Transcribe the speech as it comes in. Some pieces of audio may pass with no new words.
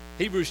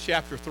Hebrews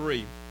chapter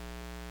 3,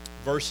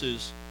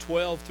 verses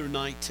 12 through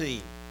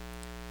 19.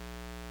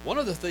 One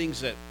of the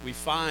things that we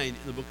find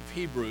in the book of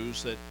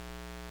Hebrews that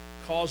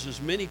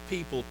causes many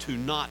people to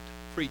not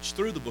preach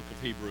through the book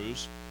of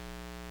Hebrews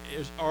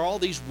are all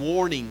these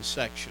warning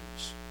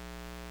sections.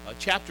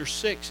 Chapter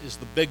 6 is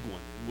the big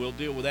one, and we'll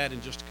deal with that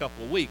in just a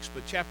couple of weeks.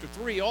 But chapter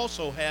 3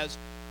 also has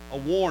a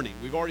warning.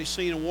 We've already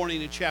seen a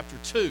warning in chapter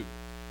 2.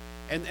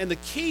 And the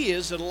key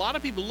is that a lot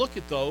of people look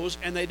at those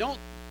and they don't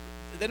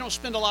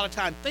spend a lot of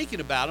time thinking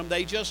about them.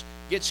 They just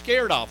get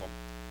scared of them.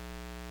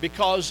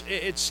 Because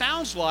it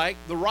sounds like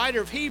the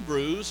writer of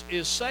Hebrews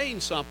is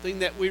saying something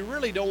that we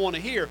really don't want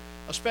to hear,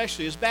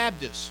 especially as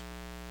Baptists.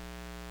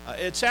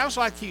 It sounds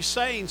like he's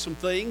saying some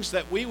things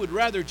that we would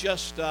rather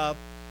just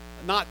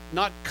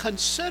not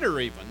consider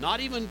even,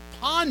 not even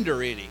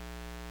ponder any,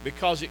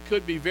 because it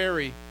could be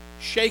very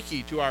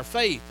shaky to our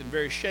faith and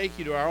very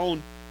shaky to our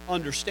own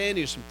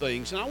understanding of some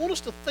things. And I want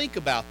us to think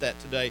about that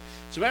today.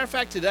 As a matter of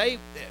fact, today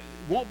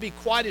won't be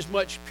quite as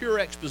much pure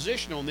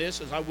exposition on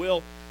this as I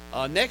will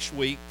next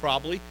week,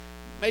 probably.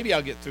 Maybe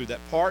I'll get through that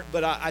part,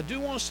 but I do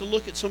want us to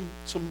look at some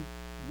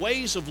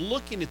ways of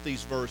looking at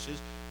these verses,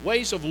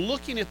 ways of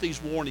looking at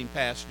these warning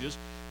passages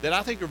that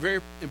I think are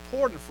very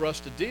important for us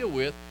to deal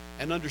with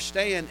and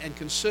understand and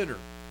consider.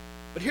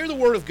 But hear the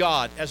word of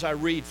God as I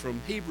read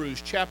from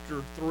Hebrews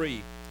chapter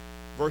 3,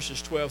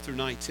 verses 12 through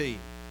 19.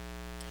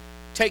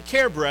 Take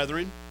care,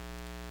 brethren,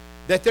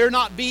 that there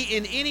not be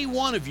in any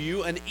one of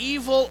you an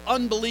evil,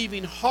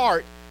 unbelieving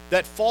heart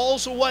that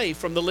falls away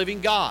from the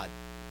living God.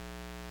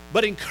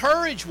 But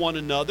encourage one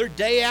another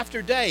day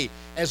after day,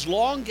 as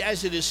long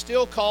as it is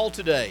still called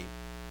today,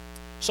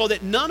 so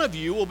that none of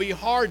you will be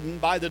hardened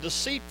by the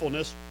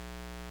deceitfulness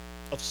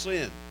of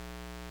sin.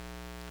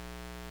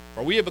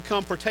 For we have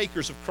become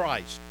partakers of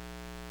Christ,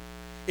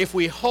 if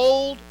we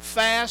hold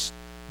fast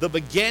the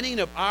beginning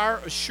of our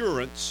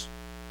assurance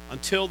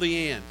until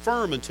the end,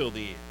 firm until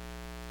the end.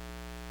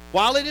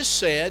 While it is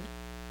said,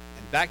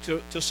 and back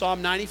to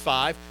Psalm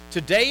 95,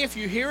 today if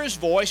you hear his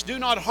voice, do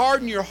not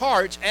harden your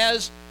hearts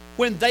as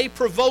when they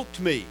provoked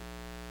me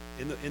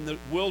in the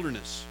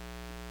wilderness.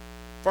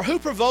 For who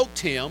provoked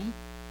him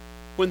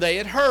when they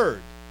had heard?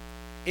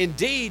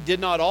 Indeed, did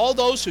not all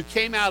those who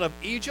came out of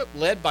Egypt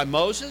led by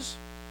Moses?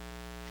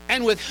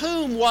 And with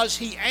whom was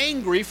he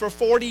angry for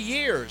 40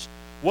 years?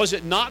 Was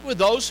it not with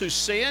those who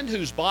sinned,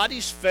 whose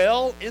bodies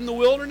fell in the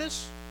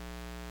wilderness?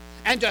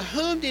 And to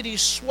whom did he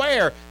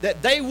swear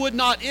that they would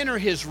not enter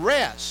his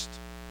rest,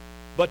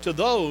 but to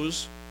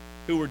those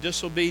who were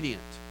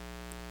disobedient?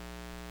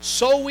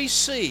 So we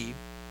see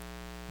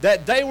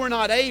that they were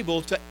not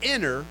able to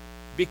enter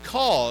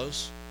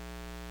because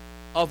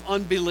of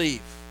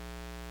unbelief.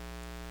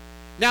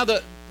 Now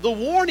the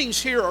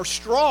warnings here are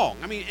strong.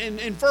 I mean,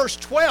 in verse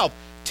 12,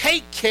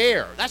 take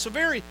care. That's a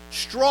very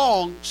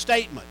strong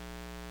statement.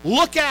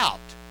 Look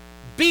out.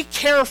 Be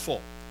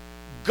careful.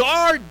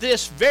 Guard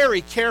this very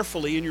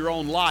carefully in your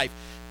own life.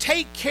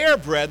 Take care,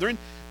 brethren,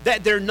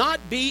 that there not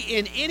be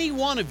in any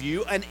one of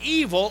you an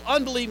evil,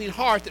 unbelieving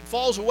heart that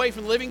falls away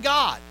from the living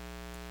God.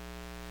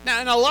 Now,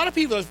 and a lot of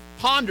people have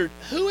pondered,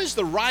 who is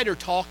the writer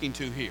talking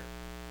to here?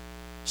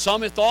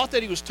 Some have thought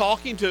that he was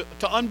talking to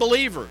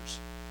unbelievers.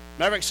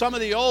 Matter of fact, some of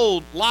the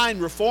old line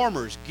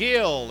reformers,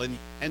 Gill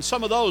and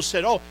some of those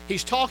said, oh,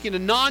 he's talking to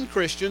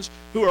non-Christians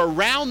who are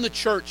around the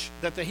church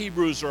that the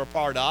Hebrews are a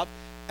part of.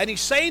 And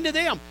he's saying to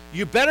them,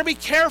 you better be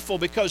careful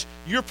because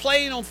you're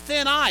playing on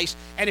thin ice.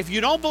 And if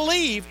you don't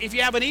believe, if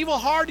you have an evil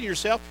heart in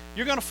yourself,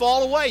 you're going to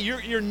fall away.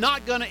 You're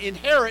not going to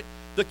inherit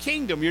the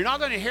kingdom. You're not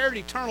going to inherit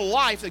eternal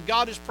life that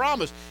God has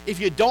promised if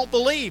you don't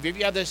believe, if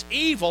you have this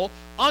evil,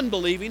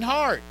 unbelieving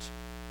heart.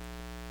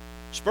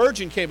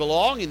 Spurgeon came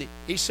along and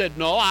he said,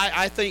 no,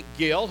 I think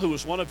Gill, who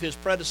was one of his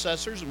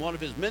predecessors and one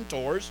of his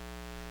mentors,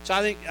 so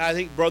I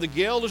think Brother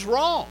Gill is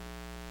wrong.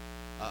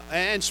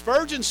 And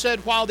Spurgeon said,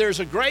 while there's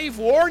a grave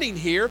warning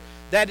here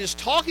that is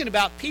talking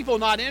about people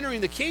not entering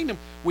the kingdom,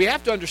 we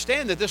have to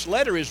understand that this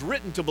letter is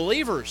written to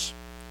believers,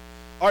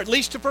 or at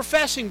least to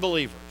professing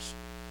believers.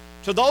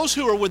 To those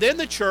who are within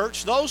the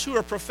church, those who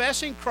are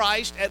professing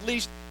Christ, at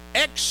least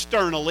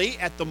externally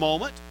at the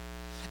moment,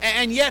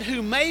 and yet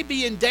who may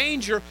be in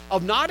danger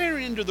of not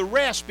entering into the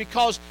rest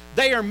because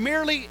they are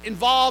merely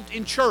involved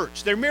in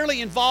church. They're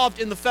merely involved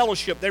in the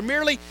fellowship. They're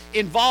merely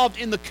involved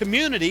in the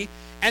community,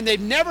 and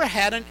they've never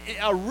had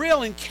a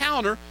real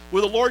encounter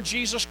with the Lord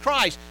Jesus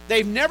Christ.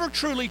 They've never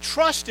truly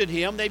trusted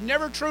him. They've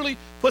never truly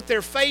put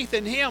their faith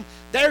in him.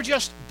 They're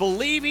just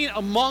believing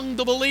among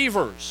the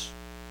believers.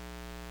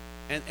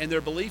 And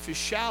their belief is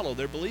shallow.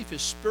 Their belief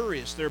is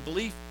spurious. Their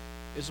belief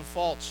is a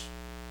false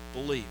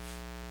belief.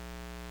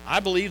 I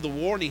believe the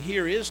warning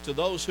here is to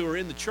those who are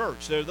in the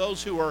church. There are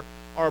those who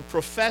are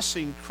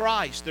professing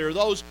Christ. There are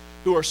those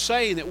who are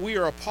saying that we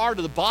are a part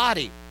of the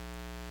body.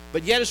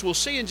 But yet, as we'll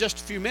see in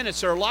just a few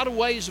minutes, there are a lot of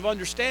ways of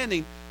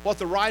understanding what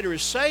the writer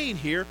is saying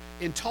here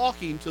in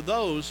talking to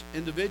those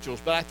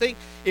individuals. But I think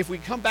if we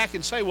come back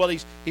and say, well,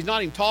 he's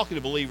not even talking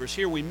to believers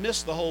here, we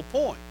miss the whole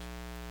point.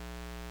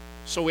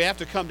 So we have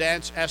to come to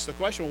ask the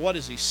question, well, what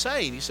is he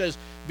saying? He says,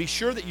 be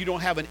sure that you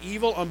don't have an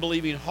evil,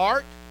 unbelieving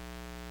heart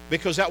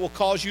because that will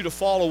cause you to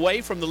fall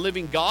away from the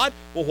living God.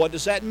 Well, what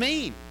does that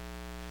mean?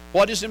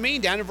 What does it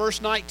mean? Down in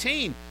verse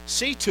 19,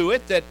 see to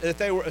it that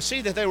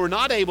they were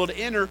not able to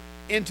enter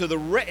into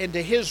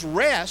his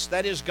rest,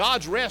 that is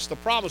God's rest, the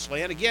promised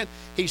land. Again,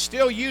 he's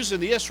still using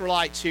the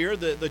Israelites here,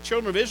 the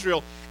children of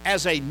Israel,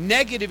 as a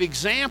negative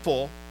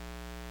example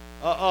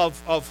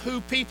of who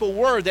people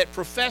were that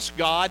professed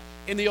God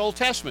in the Old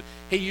Testament.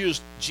 He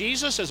used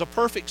Jesus as a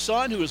perfect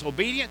son who was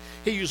obedient.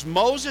 He used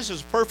Moses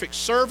as a perfect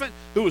servant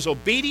who was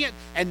obedient.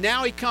 And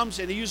now he comes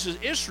and he uses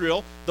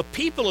Israel, the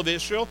people of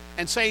Israel,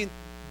 and saying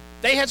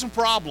they had some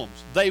problems.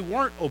 They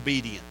weren't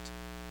obedient.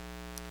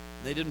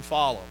 They didn't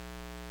follow.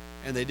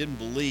 And they didn't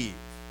believe.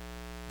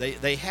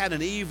 They had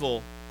an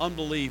evil,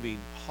 unbelieving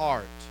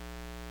heart.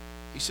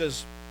 He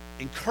says,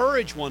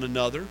 encourage one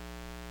another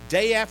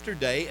day after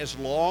day, as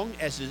long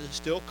as it is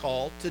still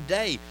called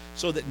today,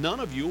 so that none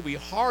of you will be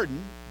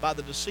hardened by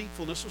the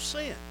deceitfulness of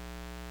sin.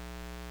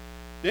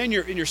 In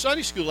your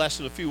Sunday school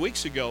lesson a few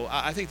weeks ago,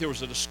 I think there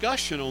was a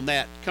discussion on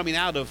that coming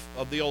out of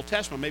the Old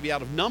Testament, maybe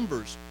out of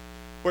Numbers,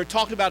 where it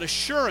talked about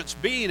assurance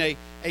being a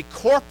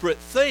corporate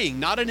thing,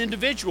 not an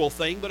individual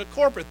thing, but a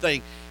corporate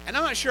thing. And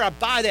I'm not sure I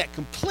buy that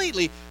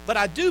completely, but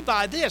I do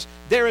buy this.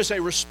 There is a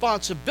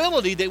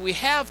responsibility that we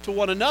have to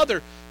one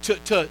another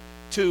to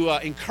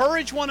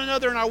encourage one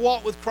another in our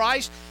walk with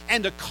Christ,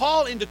 and to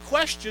call into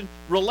question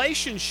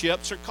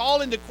relationships or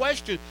call into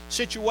question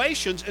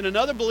situations in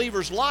another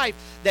believer's life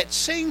that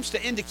seems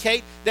to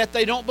indicate that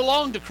they don't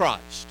belong to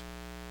Christ.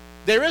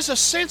 There is a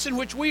sense in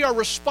which we are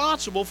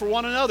responsible for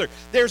one another.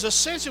 There's a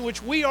sense in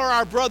which we are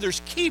our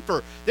brother's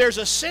keeper. There's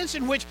a sense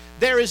in which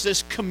there is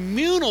this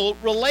communal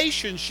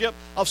relationship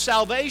of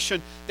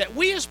salvation that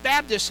we as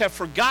Baptists have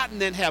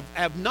forgotten and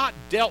have not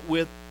dealt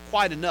with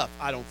quite enough,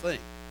 I don't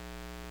think.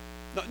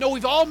 No,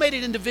 we've all made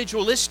it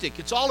individualistic.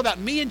 It's all about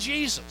me and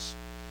Jesus.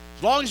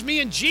 As long as me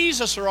and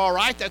Jesus are all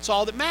right, that's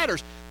all that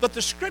matters. But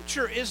the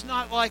Scripture is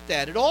not like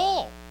that at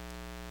all.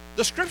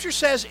 The Scripture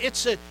says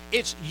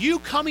it's you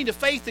coming to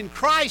faith in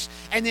Christ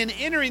and then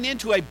entering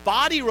into a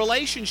body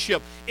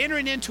relationship,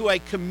 entering into a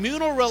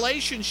communal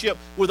relationship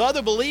with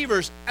other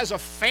believers as a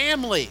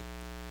family.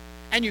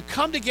 And you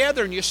come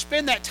together and you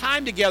spend that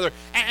time together,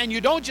 and you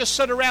don't just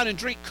sit around and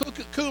drink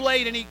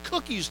Kool-Aid and eat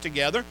cookies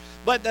together,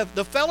 but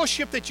the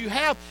fellowship that you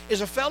have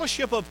is a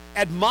fellowship of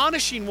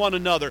admonishing one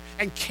another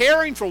and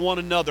caring for one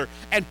another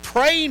and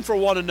praying for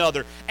one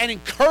another and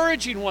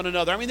encouraging one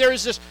another. I mean, there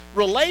is this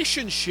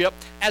relationship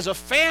as a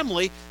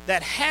family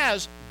that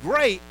has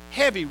great,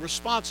 heavy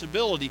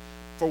responsibility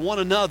for one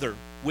another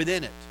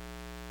within it.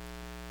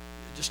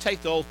 Just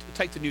take the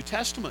New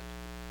Testament.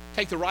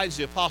 Take the writings of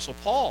the Apostle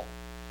Paul,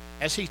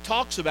 as he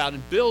talks about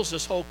and builds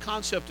this whole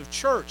concept of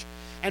church,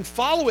 and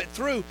follow it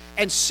through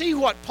and see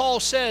what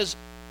Paul says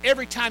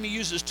every time he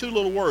uses two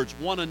little words,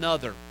 one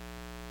another.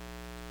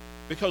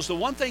 Because the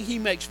one thing he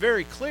makes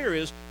very clear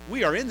is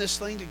we are in this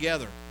thing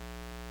together.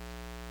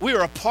 We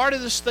are a part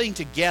of this thing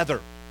together.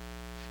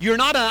 You're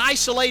not an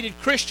isolated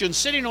Christian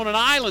sitting on an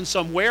island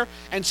somewhere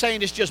and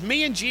saying it's just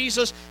me and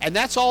Jesus and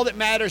that's all that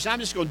matters. I'm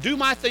just going to do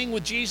my thing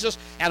with Jesus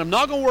and I'm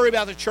not going to worry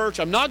about the church.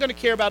 I'm not going to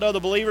care about other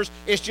believers.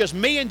 It's just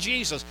me and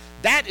Jesus.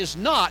 That is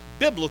not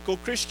biblical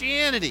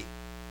Christianity.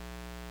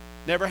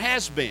 Never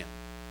has been.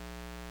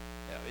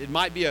 It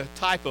might be a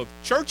type of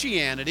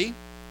churchianity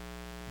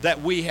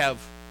that we have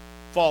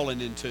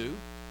fallen into.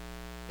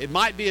 It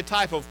might be a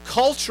type of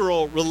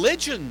cultural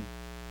religion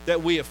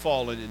that we have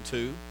fallen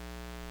into.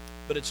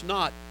 But it's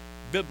not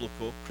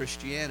biblical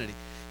Christianity.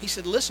 He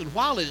said, listen,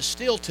 while it is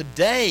still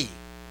today,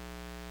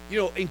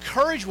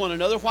 encourage one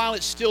another while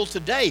it's still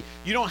today.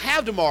 You don't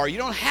have tomorrow. You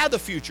don't have the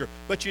future,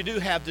 but you do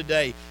have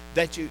today.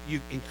 That you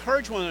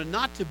encourage one another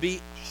not to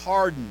be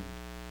hardened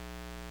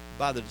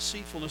by the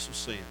deceitfulness of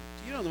sin.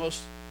 Do you know the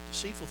most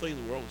deceitful thing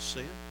in the world is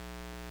sin?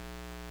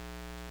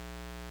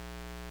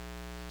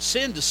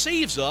 Sin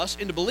deceives us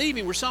into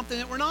believing we're something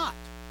that we're not.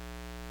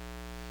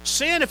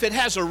 Sin, if it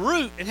has a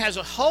root and has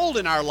a hold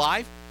in our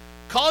life,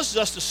 causes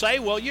us to say,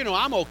 well,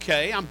 I'm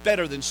okay. I'm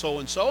better than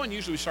so-and-so. And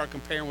usually we start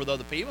comparing with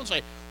other people and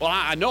say, well,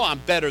 I know I'm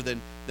better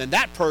than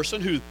that person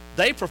who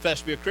they profess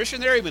to be a Christian.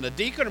 They're even a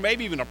deacon or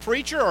maybe even a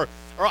preacher,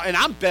 and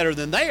I'm better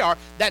than they are.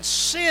 That's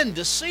sin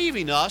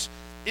deceiving us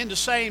into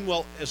saying,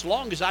 well, as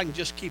long as I can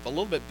just keep a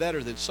little bit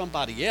better than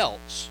somebody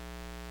else,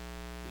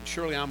 then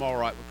surely I'm all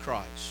right with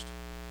Christ.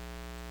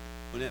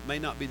 When it may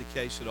not be the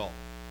case at all.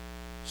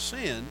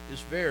 Sin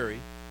is very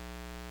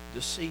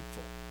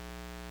deceitful.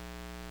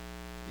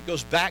 He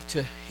goes back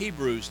to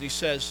Hebrews and he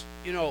says,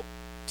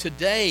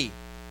 today,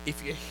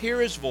 if you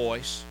hear his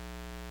voice,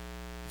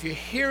 if you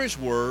hear his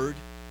word,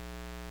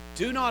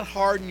 do not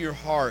harden your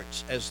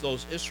hearts as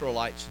those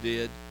Israelites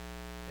did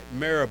at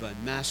Meribah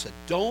and Massah.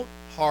 Don't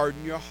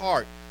harden your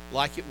heart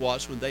like it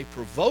was when they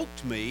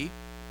provoked me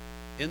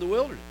in the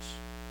wilderness.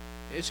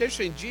 It's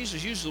interesting,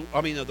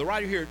 the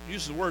writer here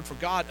uses the word for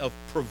God of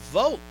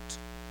provoked.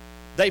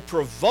 They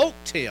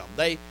provoked him.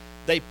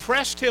 They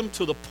pressed him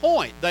to the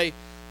point.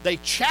 They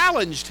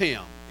challenged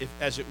him,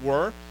 as it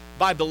were,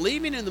 by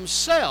believing in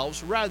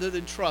themselves rather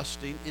than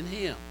trusting in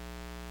him.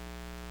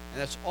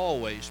 And that's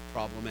always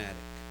problematic.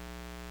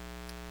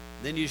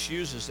 And then he just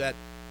uses that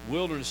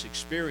wilderness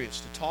experience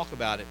to talk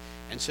about it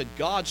and said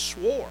God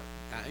swore,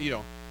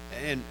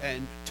 and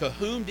to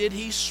whom did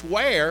he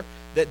swear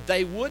that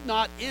they would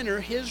not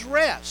enter his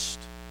rest?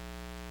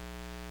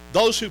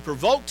 Those who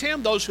provoked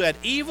him, those who had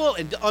evil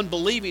and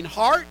unbelieving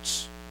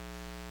hearts,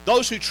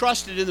 those who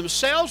trusted in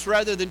themselves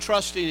rather than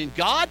trusting in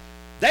God,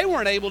 they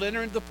weren't able to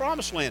enter into the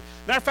promised land.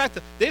 Matter of fact,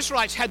 the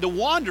Israelites had to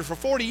wander for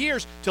 40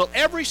 years till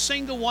every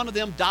single one of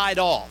them died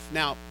off.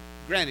 Now,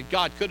 granted,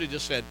 God could have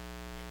just said,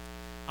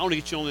 I want to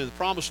get you only in the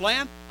promised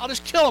land. I'll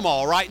just kill them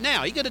all right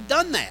now. He could have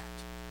done that.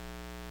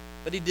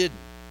 But he didn't.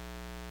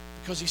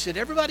 Because he said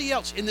everybody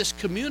else in this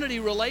community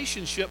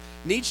relationship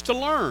needs to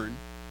learn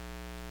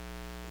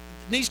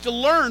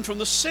from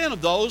the sin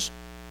of those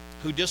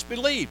who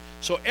disbelieved.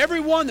 So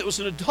everyone that was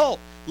an adult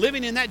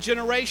living in that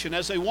generation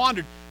as they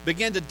wandered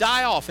began to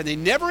die off, and they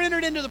never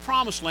entered into the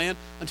promised land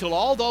until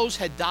all those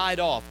had died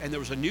off, and there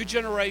was a new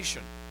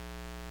generation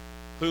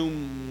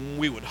whom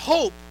we would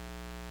hope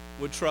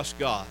would trust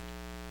God,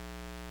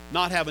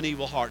 not have an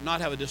evil heart, not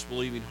have a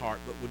disbelieving heart,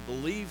 but would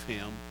believe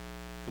him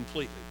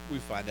completely. We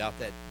find out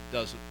that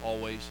doesn't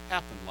always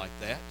happen like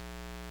that.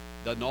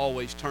 Doesn't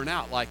always turn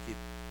out like it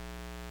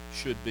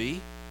should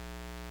be.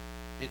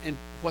 And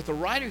what the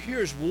writer here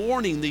is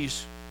warning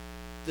this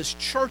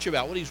church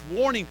about, what he's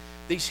warning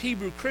these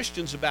Hebrew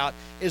Christians about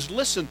is,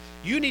 listen,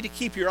 you need to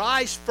keep your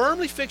eyes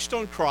firmly fixed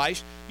on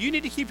Christ. You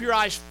need to keep your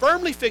eyes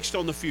firmly fixed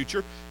on the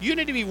future. You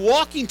need to be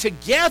walking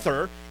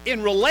together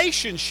in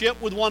relationship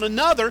with one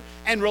another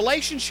and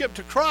relationship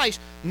to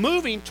Christ,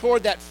 moving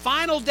toward that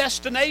final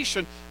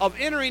destination of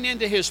entering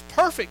into his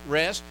perfect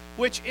rest,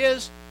 which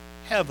is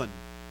heaven,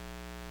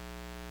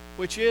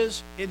 which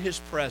is in his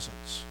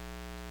presence,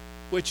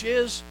 which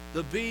is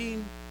the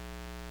being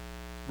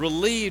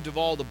relieved of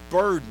all the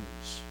burdens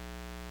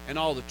and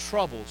all the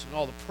troubles and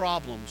all the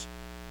problems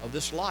of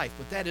this life.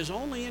 But that is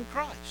only in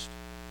Christ.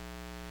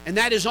 And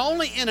that is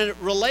only in a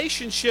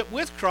relationship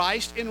with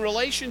Christ, in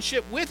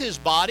relationship with his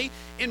body,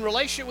 in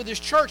relationship with his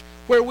church,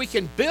 where we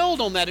can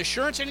build on that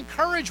assurance and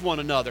encourage one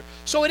another.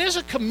 So it is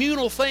a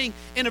communal thing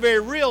in a very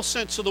real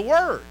sense of the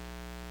word.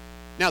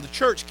 Now, the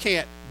church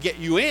can't get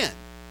you in.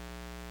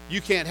 You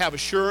can't have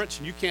assurance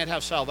and you can't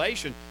have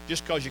salvation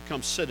just because you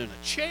come sit in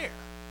a chair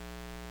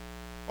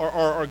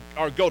or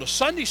go to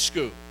Sunday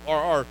school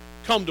or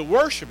come to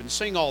worship and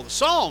sing all the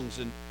songs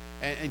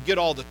and get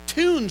all the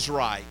tunes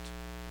right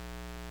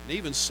and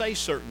even say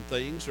certain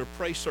things or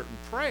pray certain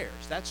prayers.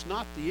 That's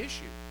not the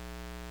issue.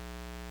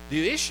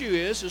 The issue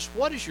is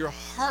what is your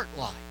heart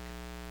like?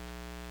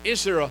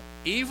 Is there an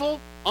evil,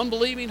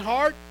 unbelieving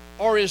heart,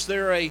 or is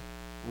there a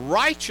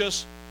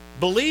righteous,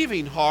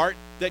 believing heart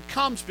that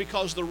comes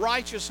because the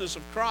righteousness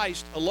of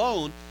Christ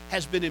alone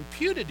has been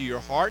imputed to your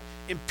heart,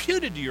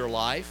 imputed to your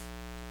life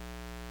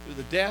through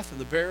the death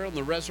and the burial and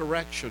the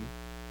resurrection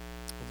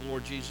of the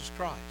Lord Jesus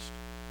Christ?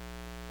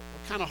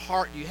 What kind of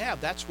heart do you have?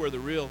 That's where the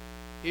real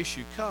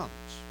issue comes.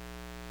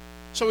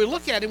 So we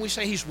look at him, we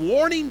say he's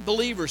warning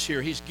believers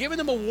here. He's giving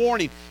them a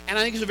warning, and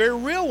I think it's a very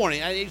real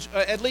warning.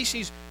 At least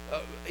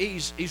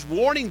he's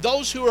warning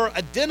those who are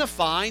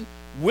identifying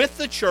with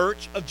the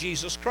church of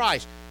Jesus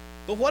Christ.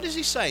 But what is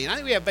he saying? I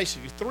think we have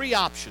basically three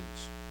options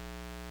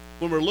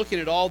when we're looking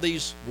at all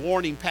these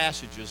warning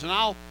passages. And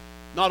I'll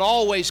not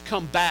always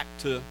come back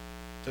to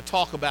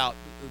talk about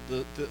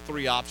the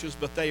three options,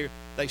 but they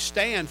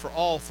stand for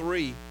all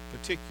three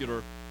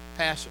particular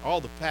passages,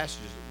 all the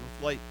passages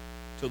that relate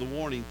to the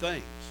warning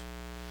things.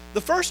 The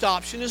first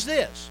option is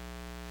this,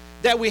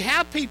 that we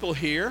have people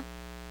here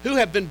who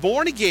have been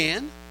born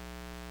again,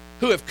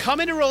 who have come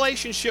into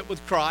relationship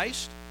with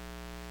Christ,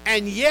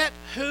 and yet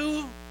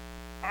who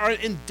are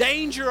in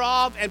danger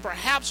of and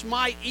perhaps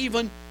might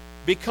even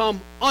become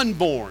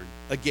unborn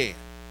again.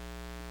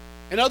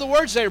 In other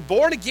words, they're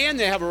born again,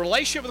 they have a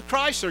relationship with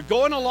Christ, they're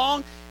going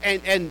along,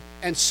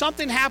 and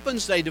something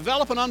happens, they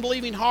develop an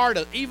unbelieving heart,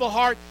 an evil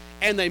heart,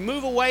 and they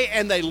move away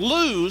and they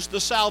lose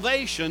the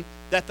salvation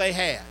that they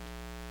had.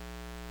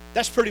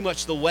 That's pretty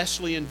much the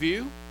Wesleyan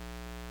view.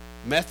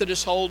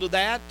 Methodists hold to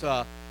that.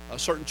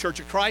 Certain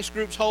Church of Christ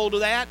groups hold to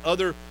that.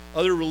 Other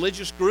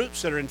religious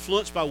groups that are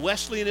influenced by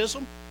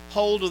Wesleyanism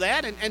hold to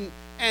that.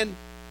 And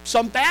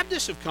some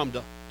Baptists have come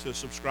to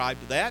subscribe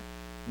to that.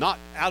 Not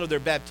out of their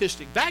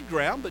Baptistic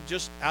background, but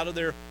just out of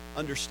their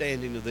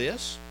understanding of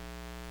this.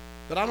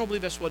 But I don't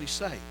believe that's what he's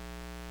saying.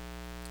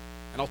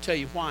 And I'll tell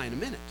you why in a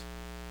minute.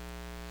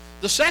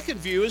 The second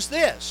view is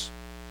this.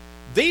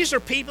 These are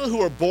people who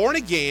are born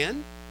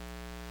again,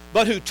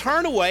 but who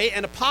turn away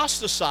and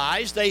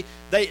apostatize.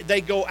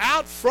 They go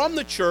out from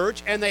the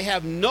church and they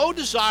have no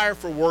desire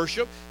for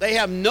worship. They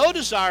have no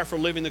desire for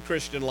living the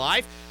Christian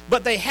life,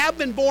 but they have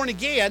been born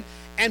again,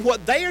 and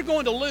what they are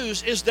going to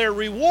lose is their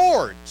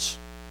rewards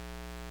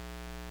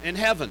in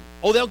heaven.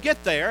 Oh, they'll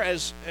get there,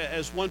 as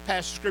one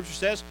passage of Scripture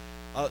says,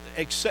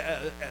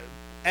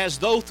 as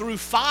though through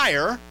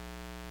fire.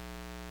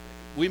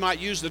 We might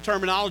use the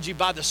terminology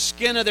by the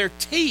skin of their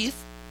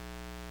teeth.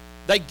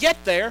 They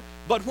get there,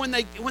 but when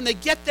they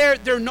get there,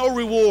 there are no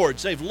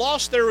rewards. They've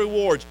lost their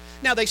rewards.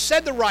 Now, they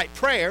said the right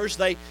prayers.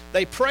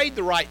 They prayed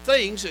the right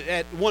things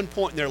at one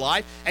point in their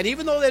life, and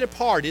even though they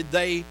departed,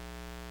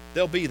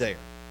 they'll be there.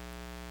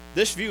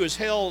 This view is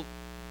held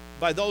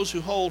by those who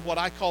hold what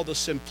I call the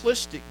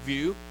simplistic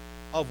view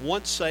of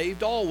once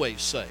saved, always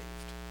saved.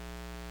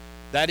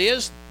 That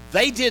is,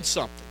 they did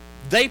something.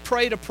 They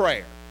prayed a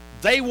prayer.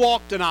 They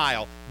walked an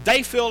aisle.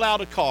 They filled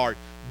out a card.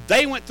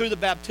 They went through the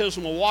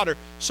baptismal water.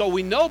 So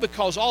we know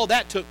because all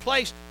that took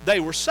place, they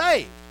were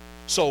saved.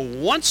 So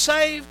once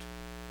saved,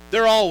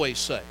 they're always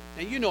saved.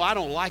 And you know I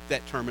don't like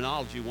that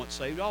terminology, once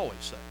saved, always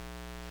saved.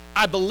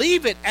 I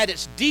believe it at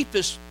its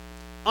deepest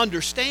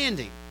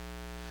understanding.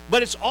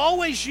 But it's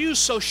always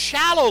used so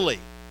shallowly.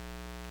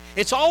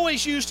 It's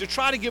always used to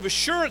try to give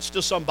assurance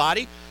to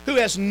somebody who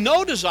has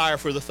no desire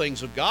for the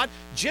things of God.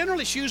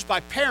 Generally, it's used by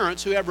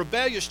parents who have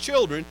rebellious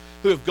children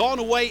who have gone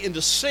away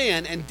into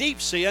sin and deep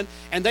sin,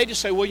 and they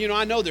just say, well, you know,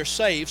 I know they're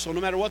saved, so no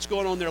matter what's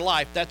going on in their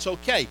life, that's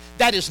okay.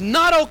 That is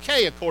not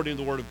okay according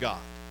to the Word of God.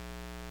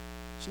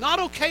 It's not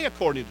okay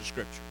according to the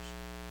Scriptures.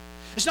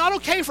 It's not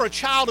okay for a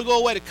child to go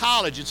away to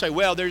college and say,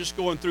 well, they're just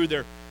going through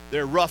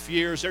their rough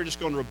years. They're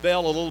just going to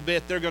rebel a little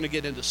bit. They're going to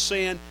get into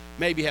sin,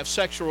 maybe have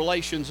sexual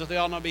relations that they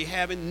ought not be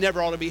having,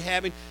 never ought to be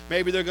having.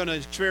 Maybe they're going to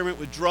experiment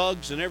with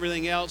drugs and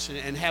everything else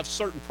and have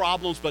certain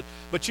problems.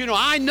 But you know,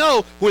 I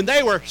know when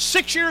they were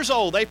 6 years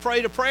old, they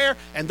prayed a prayer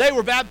and they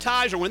were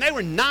baptized, or when they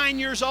were 9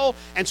 years old,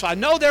 and so I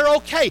know they're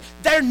okay.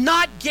 They're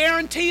not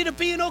guaranteed of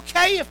being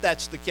okay if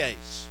that's the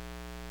case,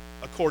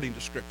 according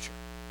to Scripture.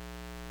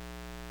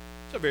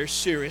 It's a very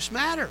serious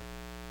matter.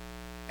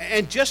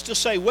 And just to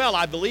say, well,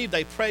 I believe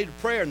they prayed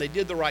a prayer and they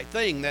did the right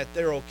thing, that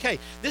they're okay.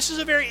 This is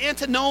a very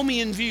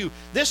antinomian view.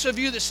 This is a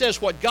view that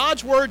says what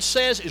God's Word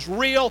says is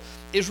real,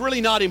 is really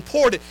not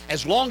important,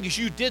 as long as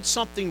you did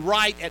something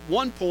right at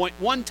one point,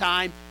 one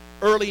time,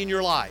 early in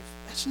your life.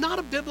 That's not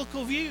a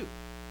biblical view.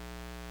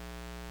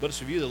 But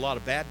it's a view that a lot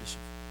of Baptists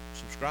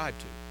subscribe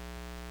to.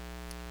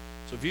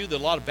 It's a view that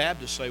a lot of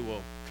Baptists say,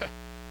 well,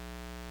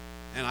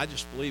 and I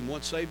just believe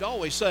once saved,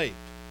 always saved.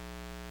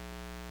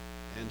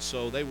 And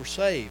so they were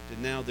saved,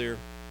 and now they're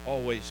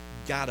always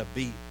got to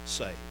be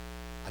saved.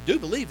 I do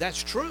believe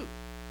that's true.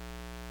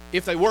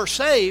 If they were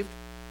saved,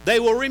 they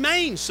will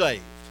remain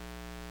saved.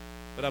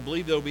 But I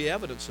believe there will be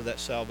evidence of that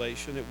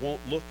salvation. It won't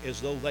look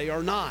as though they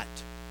are not.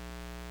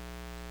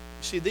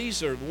 You see,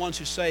 these are the ones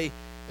who say,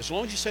 as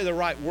long as you say the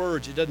right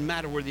words, it doesn't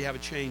matter whether you have a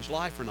changed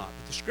life or not.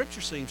 But the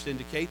Scripture seems to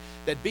indicate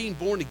that being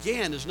born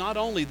again is not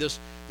only this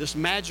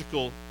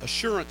magical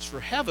assurance for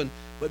heaven,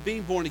 but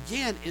being born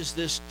again is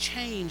this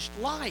changed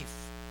life.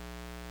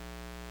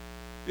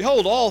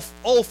 Behold,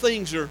 all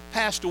things are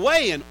passed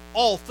away, and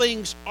all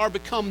things are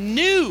become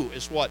new,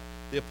 is what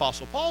the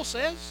Apostle Paul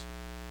says.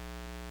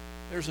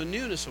 There's a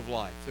newness of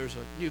life. There's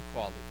a new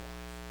quality of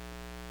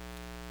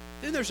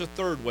life. Then there's a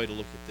third way to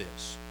look at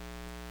this.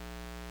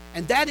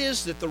 And that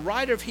is that the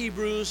writer of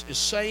Hebrews is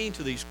saying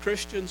to these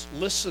Christians,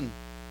 listen,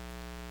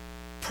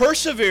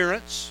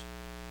 perseverance,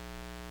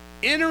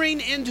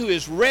 entering into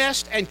his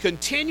rest and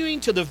continuing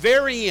to the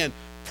very end.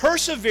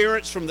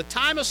 Perseverance from the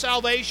time of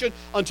salvation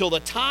until the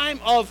time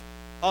of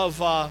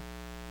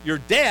your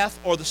death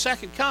or the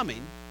second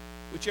coming,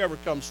 whichever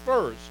comes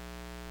first,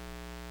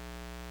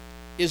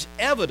 is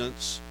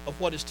evidence of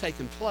what has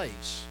taken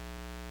place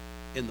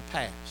in the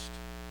past.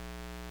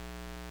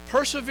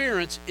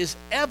 Perseverance is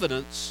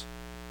evidence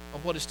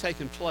of what has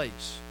taken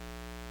place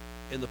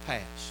in the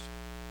past.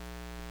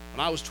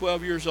 When I was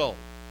 12 years old,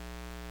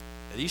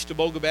 at East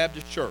Aboga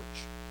Baptist Church,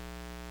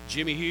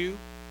 Jimmy Hugh,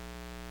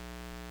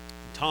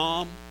 and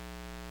Tom,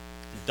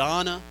 and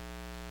Donna,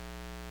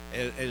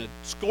 and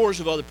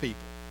scores of other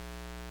people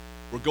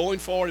were going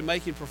forward and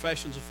making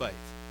professions of faith.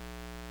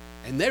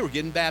 And they were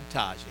getting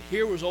baptized. And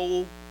here was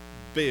old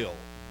Bill,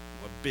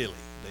 or Billy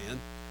then,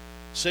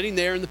 sitting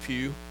there in the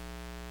pew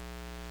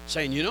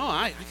saying, you know,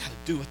 I got to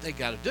do what they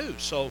got to do.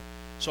 So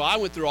I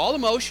went through all the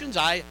motions.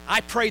 I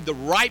prayed the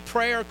right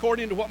prayer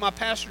according to what my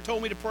pastor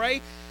told me to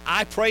pray.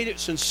 I prayed it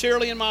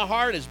sincerely in my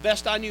heart as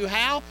best I knew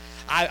how.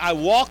 I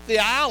walked the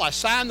aisle. I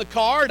signed the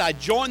card. I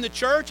joined the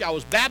church. I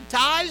was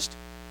baptized.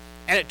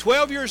 And at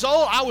 12 years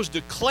old, I was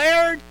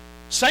declared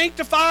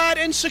sanctified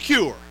and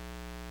secure.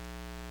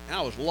 And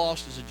I was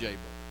lost as a jaybird.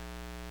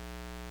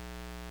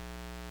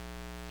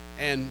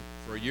 And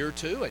for a year or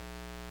two, it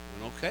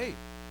went okay.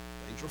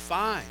 Things were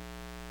fine.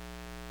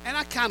 And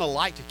I kind of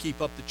like to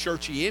keep up the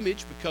churchy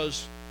image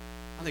because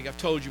I think I've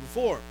told you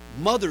before,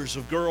 mothers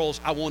of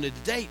girls I wanted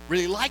to date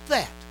really like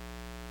that.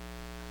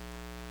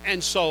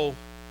 And so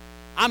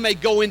I may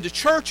go into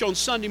church on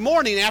Sunday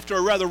morning after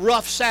a rather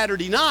rough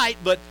Saturday night,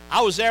 but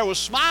I was there with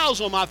smiles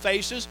on my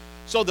faces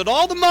so that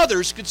all the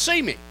mothers could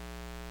see me.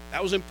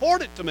 That was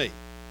important to me.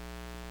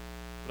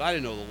 But I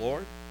didn't know the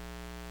Lord.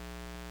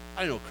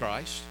 I didn't know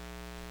Christ.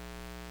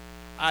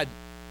 I'd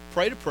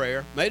prayed a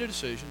prayer, made a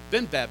decision,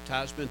 been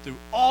baptized, been through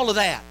all of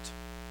that.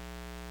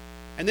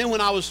 And then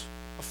when I was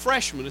a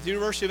freshman at the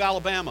University of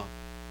Alabama,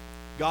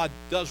 God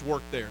does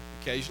work there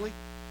occasionally.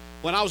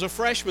 When I was a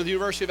freshman at the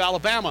University of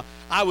Alabama,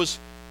 I was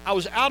I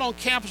was out on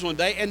campus one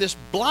day, and this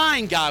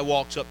blind guy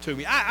walks up to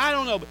me. I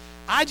don't know, but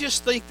I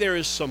just think there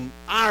is some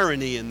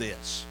irony in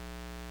this.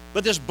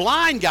 But this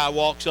blind guy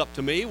walks up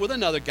to me with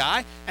another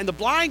guy, and the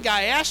blind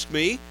guy asked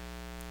me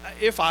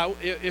if I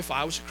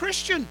was a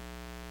Christian.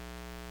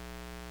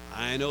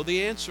 I know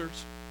the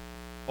answers.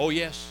 Oh,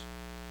 yes.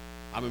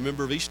 I'm a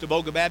member of East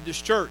Tavoga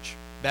Baptist Church,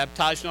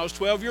 baptized when I was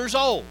 12 years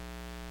old,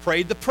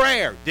 prayed the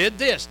prayer, did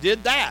this,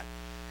 did that.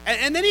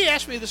 And then he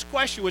asked me this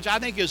question, which I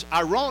think is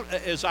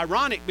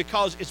ironic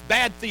because it's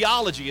bad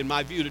theology in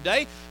my view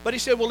today. But he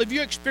said, well, have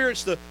you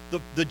experienced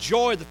the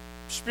joy of the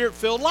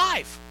Spirit-filled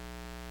life?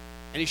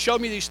 And he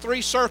showed me these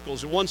three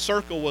circles. And one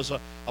circle was a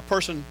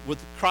person with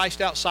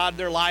Christ outside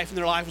their life, and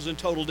their life was in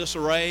total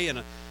disarray.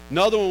 And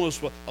another one was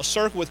a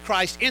circle with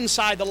Christ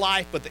inside the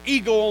life, but the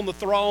ego on the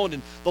throne,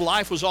 and the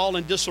life was all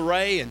in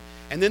disarray. And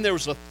then there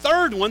was a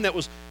third one that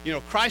was,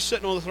 Christ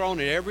sitting on the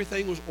throne, and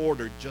everything was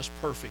ordered just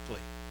perfectly.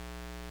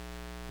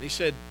 And he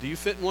said, do you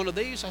fit in one of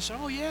these? I said,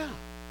 oh, yeah. And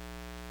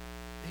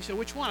he said,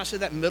 which one? I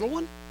said, that middle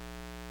one.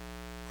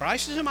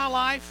 Christ is in my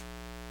life.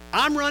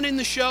 I'm running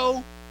the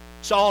show.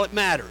 It's all that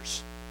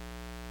matters.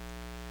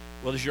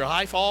 Well, is your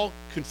life all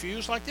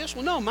confused like this?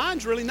 Well, no,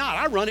 mine's really not.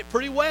 I run it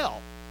pretty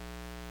well.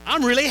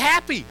 I'm really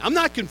happy. I'm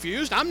not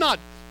confused. I'm not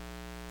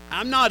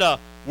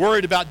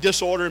worried about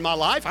disorder in my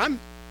life.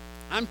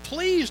 I'm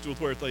pleased with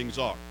where things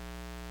are.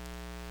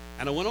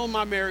 And I went on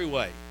my merry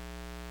way.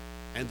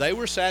 And they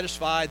were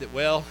satisfied that,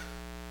 well,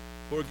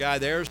 poor guy,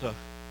 there's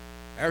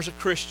a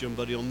Christian,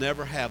 but he'll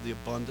never have the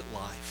abundant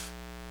life.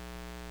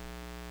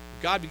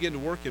 God began to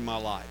work in my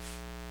life.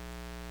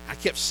 I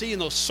kept seeing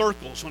those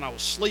circles when I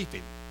was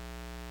sleeping.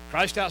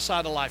 Christ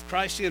outside the life,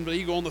 Christ in, but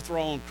ego on the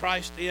throne,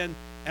 Christ in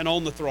and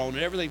on the throne,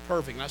 and everything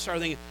perfect. And I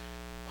started thinking,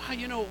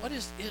 wow, what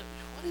is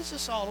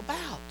this all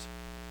about?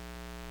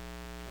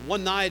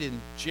 One night in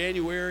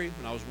January,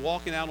 when I was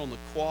walking out on the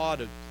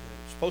quad, I was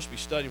supposed to be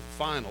studying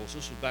for finals.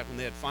 This was back when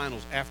they had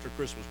finals after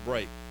Christmas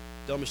break.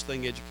 Dumbest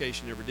thing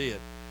education ever did.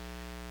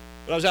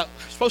 But I was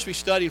supposed to be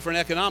studying for an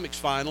economics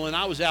final, and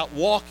I was out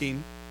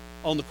walking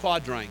on the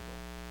quadrangle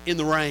in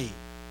the rain,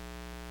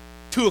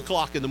 2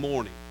 o'clock in the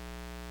morning,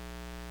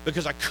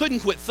 because I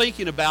couldn't quit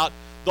thinking about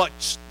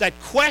that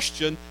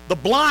question the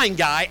blind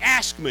guy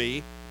asked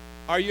me,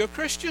 are you a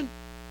Christian?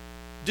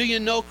 Do you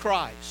know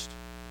Christ?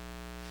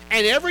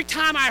 And every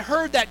time I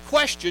heard that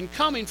question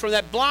coming from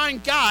that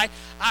blind guy,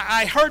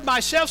 I heard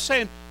myself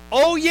saying,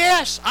 oh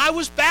yes, I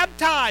was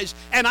baptized,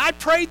 and I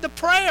prayed the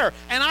prayer,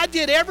 and I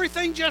did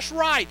everything just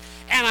right.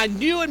 And I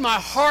knew in my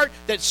heart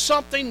that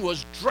something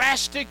was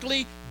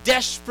drastically,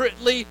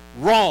 desperately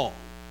wrong.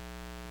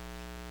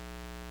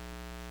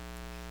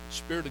 The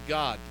Spirit of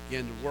God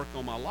began to work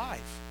on my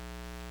life.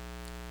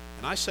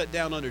 And I sat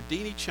down under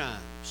Deanie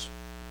Chimes,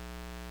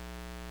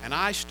 and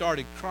I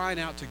started crying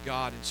out to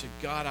God and said,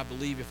 God, I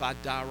believe if I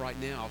die right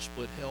now, I'll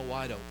split hell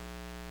wide open.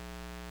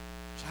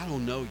 Because I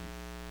don't know you.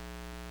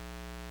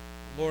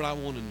 Lord, I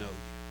want to know you.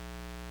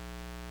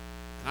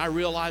 And I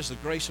realized the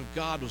grace of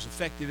God was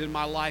effective in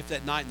my life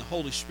that night, and the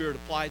Holy Spirit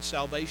applied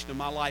salvation in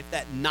my life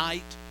that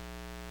night.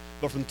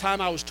 But from the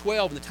time I was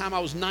 12 and the time I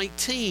was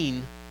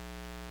 19,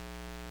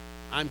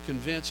 I'm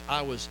convinced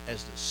I was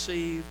as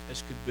deceived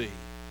as could be.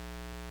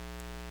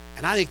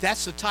 And I think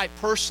that's the type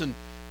person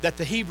that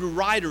the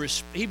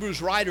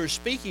Hebrews writer is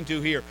speaking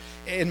to here.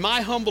 In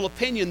my humble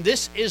opinion,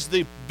 this is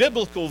the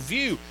biblical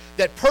view,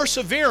 that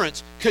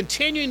perseverance,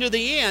 continuing to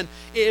the end,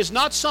 is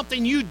not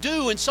something you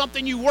do and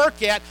something you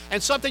work at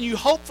and something you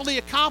hopefully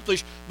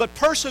accomplish, but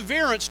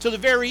perseverance to the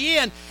very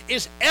end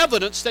is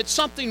evidence that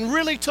something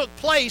really took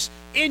place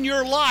in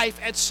your life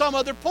at some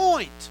other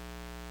point,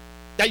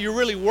 that you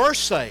really were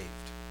saved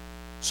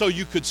so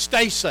you could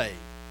stay saved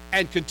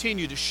and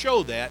continue to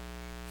show that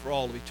for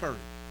all of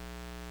eternity,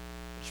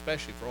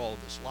 especially for all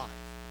of this life.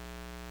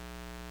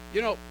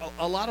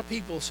 A lot of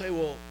people say,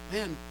 well,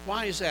 man,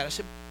 why is that? I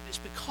said, it's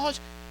because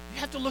you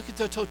have to look at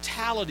the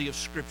totality of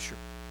Scripture.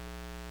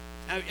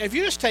 Now, if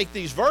you just take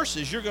these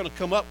verses, you're going to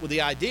come up with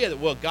the idea that,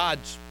 well, God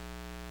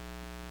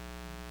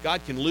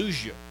can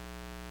lose you.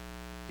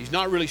 He's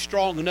not really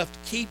strong enough to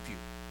keep you.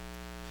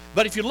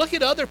 But if you look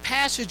at other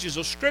passages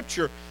of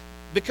Scripture,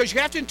 because you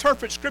have to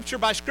interpret Scripture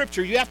by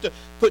Scripture, you have to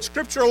put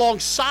Scripture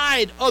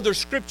alongside other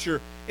Scripture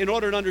in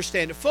order to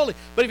understand it fully.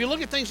 But if you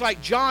look at things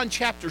like John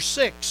chapter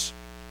 6,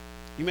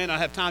 you may not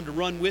have time to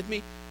run with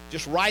me.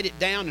 Just write it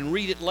down and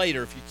read it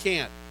later if you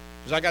can't,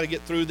 because I got to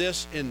get through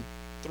this in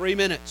 3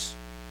 minutes.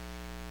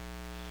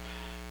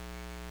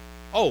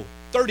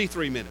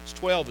 33 minutes.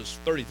 12 is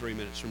 33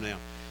 minutes from now.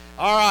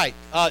 All right,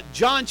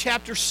 John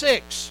chapter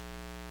 6.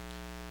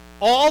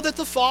 All that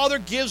the Father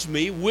gives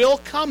me will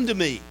come to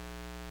me.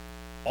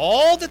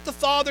 All that the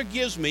Father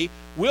gives me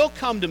will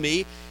come to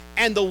me,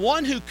 and the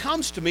one who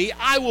comes to me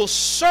I will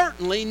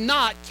certainly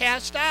not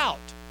cast out.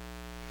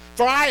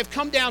 For I have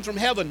come down from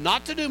heaven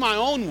not to do my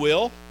own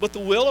will, but the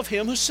will of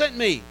him who sent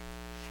me.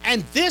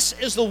 And this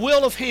is the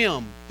will of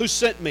him who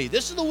sent me.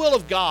 This is the will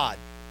of God,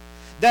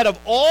 that of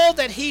all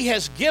that he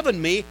has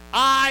given me,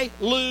 I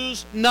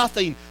lose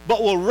nothing,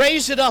 but will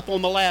raise it up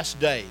on the last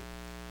day.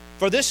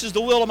 For this is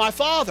the will of my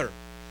Father,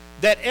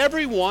 that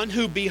everyone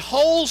who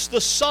beholds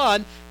the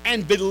Son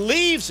and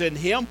believes in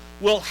him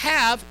will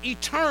have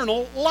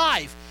eternal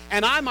life,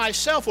 and I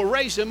myself will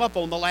raise him up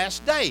on the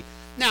last day.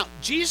 Now,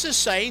 Jesus is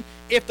saying,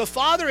 if the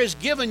Father has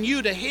given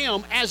you to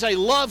him as a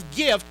love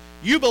gift,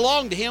 you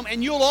belong to him,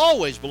 and you'll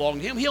always belong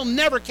to him. He'll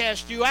never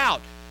cast you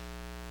out.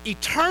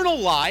 Eternal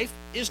life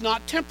is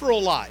not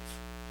temporal life.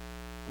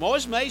 I'm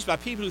always amazed by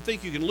people who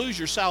think you can lose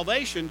your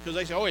salvation because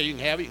they say, oh, yeah, you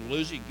can have it, you can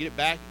lose it, you can get it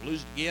back, you can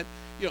lose it again.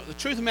 You know, the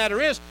truth of the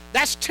matter is,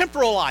 that's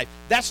temporal life.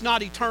 That's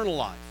not eternal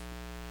life.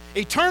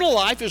 Eternal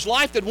life is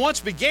life that once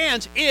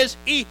begins is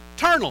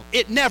eternal.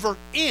 It never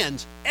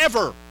ends,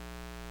 ever,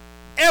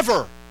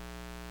 ever,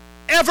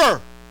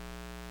 ever,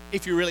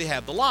 if you really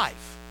have the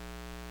life.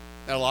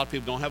 Now, a lot of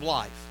people don't have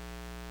life.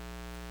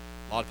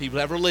 A lot of people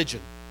have religion.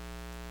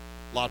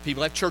 A lot of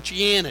people have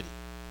churchianity.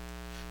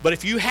 But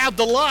if you have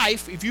the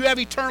life, if you have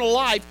eternal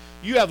life,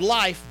 you have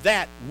life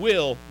that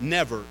will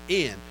never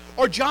end.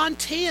 Or John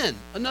 10,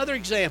 another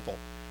example,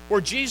 where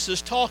Jesus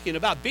is talking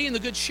about being the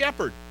good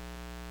shepherd.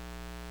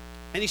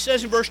 And he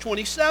says in verse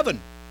 27,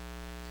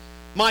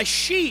 my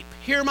sheep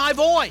hear my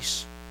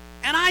voice,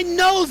 and I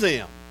know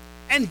them,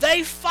 and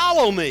they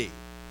follow me.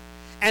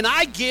 And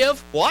I give,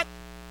 what?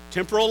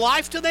 Temporal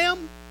life to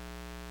them?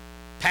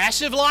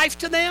 Passive life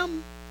to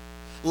them?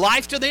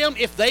 Life to them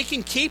if they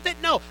can keep it?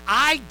 No,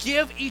 I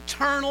give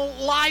eternal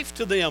life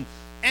to them,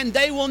 and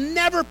they will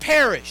never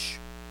perish,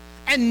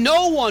 and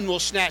no one will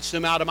snatch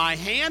them out of my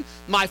hand.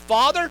 My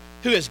Father,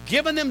 who has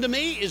given them to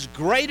me, is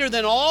greater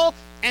than all,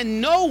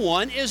 and no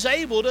one is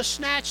able to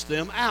snatch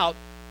them out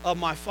of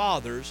my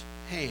Father's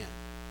hand.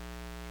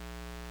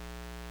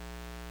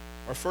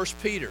 Or 1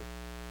 Peter.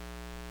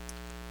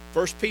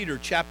 1 Peter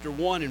chapter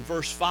 1 and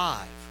verse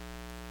 5,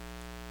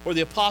 where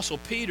the Apostle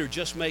Peter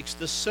just makes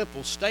this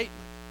simple statement.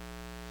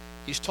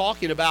 He's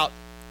talking about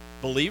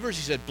believers.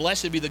 He said,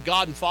 blessed be the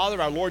God and Father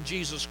of our Lord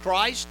Jesus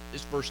Christ,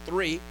 this is verse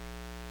 3,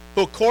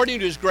 who according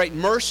to his great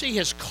mercy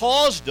has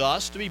caused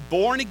us to be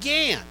born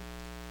again.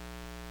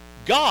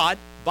 God,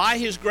 by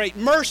his great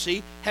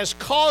mercy, has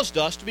caused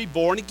us to be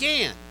born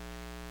again.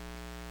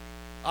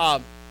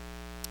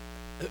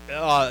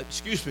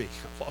 Excuse me,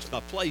 I lost my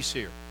place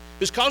here.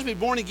 Has caused me to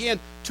be born again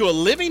to a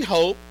living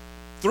hope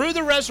through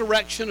the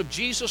resurrection of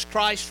Jesus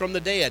Christ from the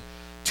dead,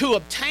 to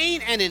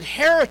obtain an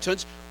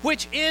inheritance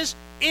which is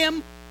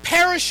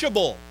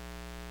imperishable,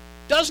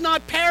 does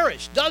not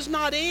perish, does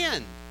not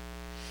end,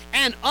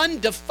 and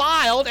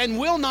undefiled and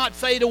will not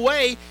fade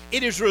away.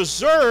 It is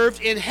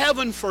reserved in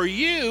heaven for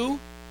you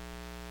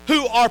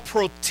who are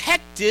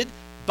protected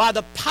by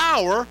the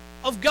power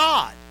of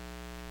God.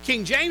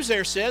 King James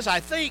there says, I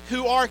think,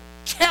 who are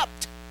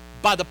kept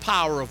by the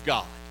power of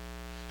God.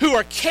 Who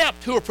are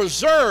kept, who are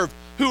preserved,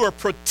 who are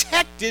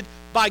protected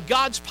by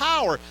God's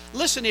power.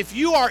 Listen, if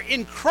you are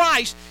in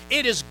Christ,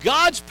 it is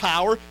God's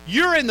power.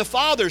 You're in the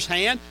Father's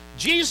hand.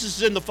 Jesus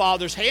is in the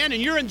Father's hand,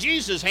 and you're in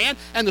Jesus' hand,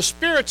 and the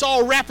Spirit's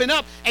all wrapping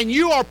up, and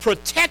you are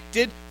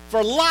protected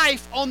for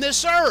life on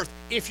this earth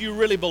if you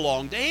really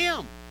belong to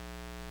him.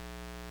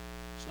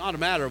 It's not a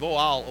matter of, oh,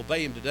 I'll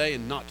obey him today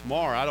and not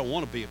tomorrow. I don't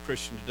want to be a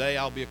Christian today.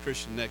 I'll be a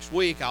Christian next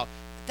week.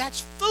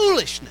 That's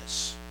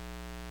foolishness.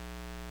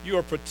 You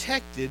are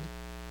protected.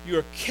 You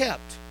are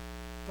kept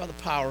by the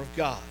power of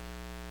God.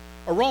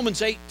 Or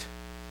Romans 8,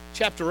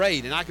 chapter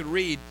 8, and I could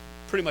read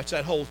pretty much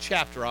that whole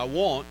chapter I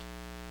want,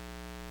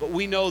 but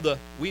we know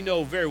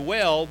very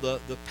well the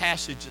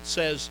passage that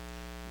says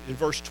in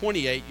verse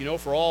 28,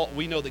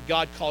 we know that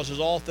God causes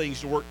all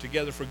things to work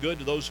together for good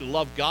to those who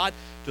love God,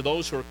 to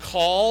those who are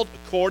called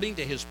according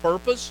to his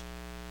purpose.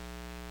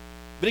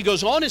 But he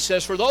goes on and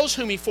says, for those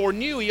whom he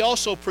foreknew, he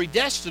also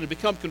predestined to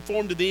become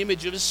conformed to the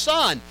image of his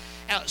Son,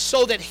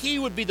 so that he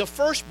would be the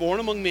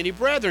firstborn among many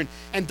brethren.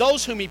 And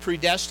those whom he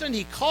predestined,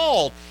 he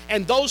called.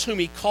 And those whom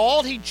he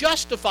called, he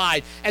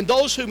justified. And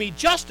those whom he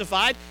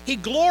justified, he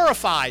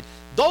glorified.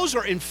 Those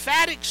are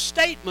emphatic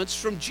statements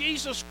from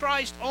Jesus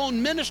Christ's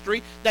own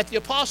ministry that the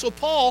Apostle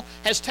Paul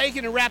has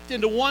taken and wrapped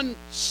into one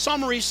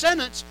summary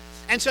sentence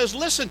and says,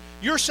 listen,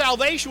 your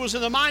salvation was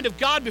in the mind of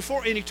God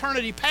before in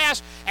eternity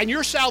past, and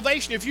your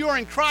salvation, if you are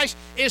in Christ,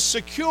 is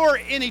secure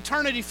in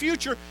eternity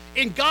future.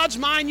 In God's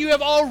mind, you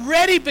have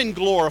already been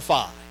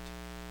glorified.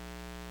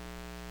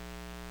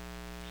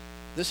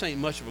 This ain't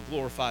much of a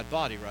glorified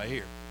body right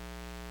here.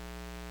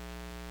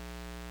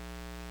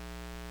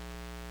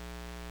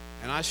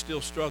 And I still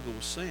struggle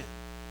with sin.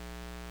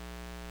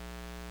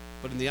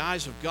 But in the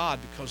eyes of God,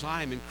 because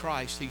I am in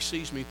Christ, he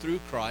sees me through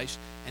Christ,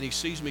 and he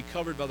sees me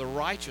covered by the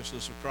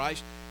righteousness of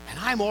Christ, and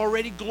I'm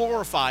already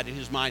glorified in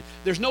his mind.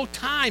 There's no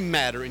time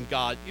matter in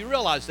God. You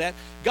realize that?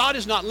 God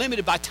is not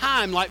limited by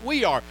time like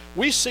we are.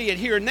 We see it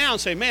here and now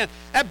and say, man,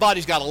 that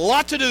body's got a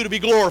lot to do to be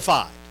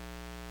glorified.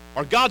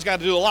 Or God's got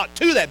to do a lot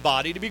to that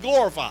body to be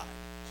glorified.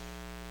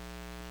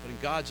 But in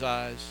God's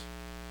eyes,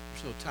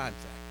 there's no time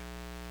factor.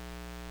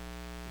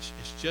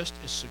 It's just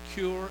as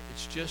secure,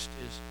 it's just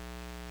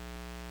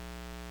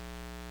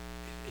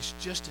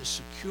as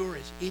secure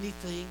as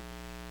anything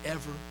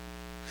ever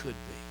could be.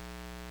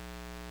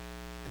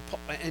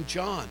 And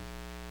John,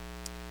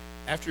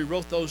 after he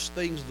wrote those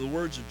things, the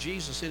words of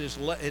Jesus in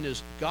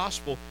his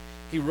gospel,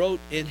 he wrote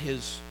in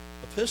his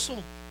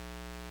epistle.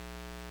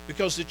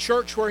 Because the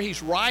church where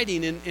he's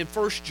writing in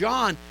 1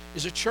 John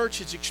is a church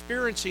that's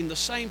experiencing the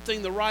same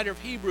thing the writer of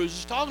Hebrews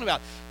is talking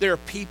about. There are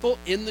people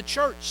in the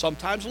church,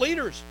 sometimes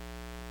leaders,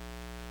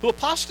 who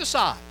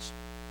apostatize.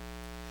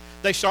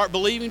 They start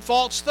believing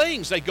false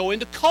things. They go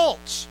into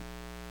cults.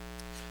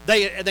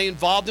 They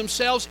involve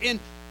themselves in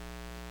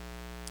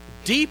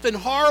deep and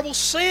horrible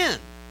sin.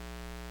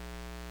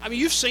 I mean,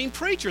 you've seen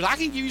preachers. I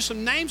can give you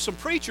some names, some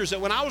preachers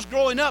that when I was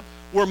growing up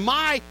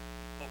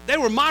they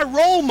were my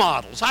role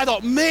models. I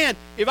thought, man,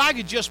 if I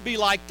could just be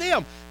like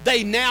them.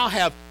 They now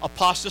have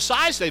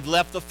apostatized. They've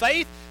left the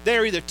faith.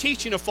 They're either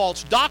teaching a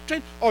false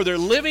doctrine or they're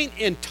living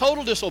in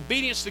total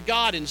disobedience to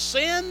God in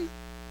sin.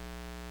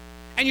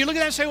 And you look at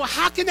that and say, well,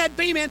 how can that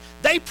be, man?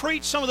 They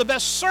preach some of the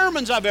best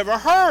sermons I've ever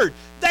heard.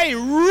 They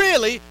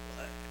really,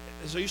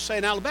 as you say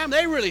in Alabama,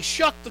 they really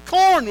shucked the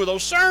corn with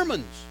those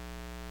sermons.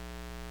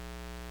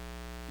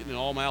 Getting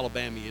all my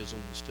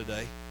Alabamianisms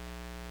today.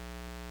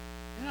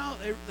 You know,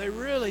 they could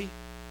really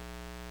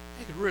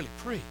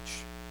preach.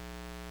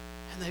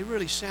 And they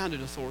really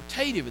sounded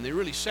authoritative, and they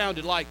really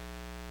sounded like,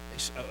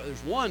 there's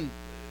one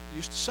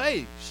used to say,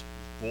 his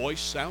voice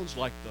sounds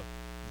like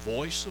the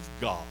voice of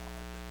God.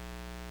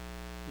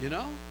 You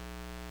know?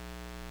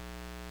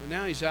 But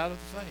now he's out of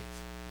the faith.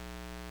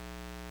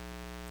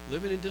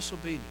 Living in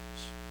disobedience.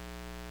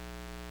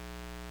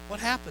 What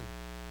happened?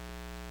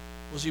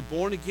 Was he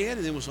born again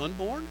and then was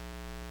unborn?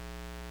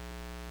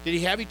 Did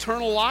he have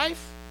eternal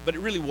life? But it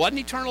really wasn't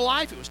eternal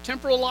life. It was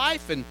temporal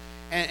life.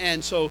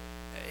 And so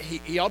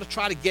he ought to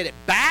try to get it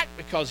back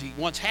because he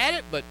once had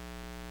it. But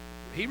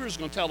Hebrews is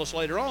going to tell us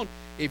later on,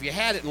 if you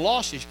had it and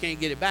lost it, you can't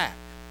get it back.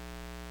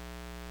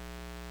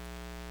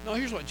 No,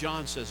 here's what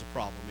John says the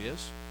problem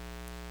is.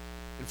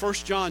 In 1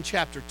 John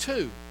chapter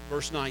 2,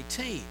 verse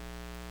 19,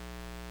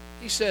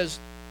 he says,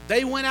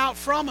 they went out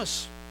from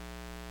us.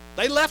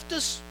 They left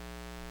us.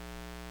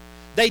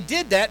 They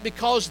did that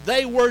because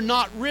they were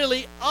not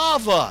really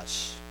of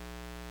us.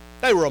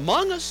 They were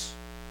among us.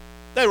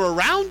 They were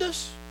around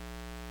us.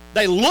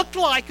 They looked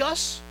like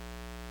us.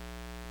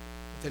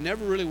 But they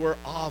never really were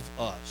of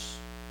us.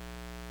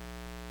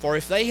 For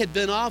if they had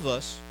been of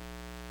us,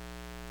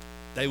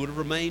 they would have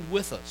remained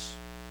with us.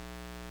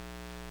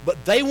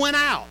 But they went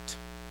out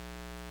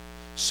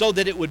so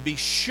that it would be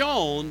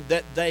shown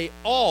that they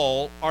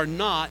all are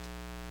not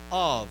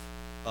of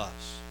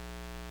us.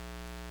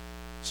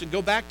 So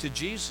go back to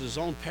Jesus'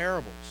 own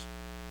parables.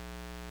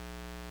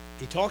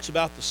 He talks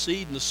about the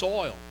seed and the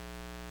soil.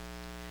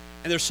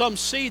 And there's some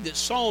seed that's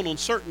sown on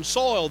certain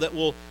soil that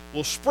will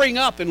spring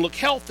up and look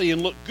healthy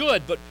and look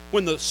good, but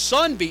when the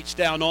sun beats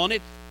down on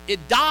it, it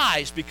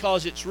dies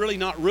because it's really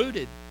not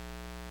rooted.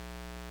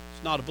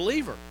 It's not a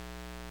believer.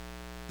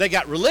 They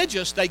got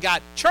religious, they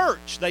got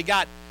church, they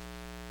got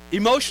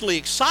emotionally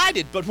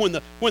excited, but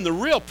when the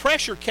real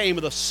pressure came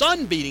of the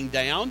sun beating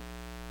down,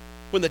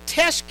 when the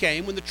test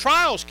came, when the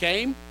trials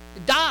came,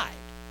 it died.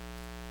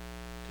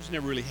 Because it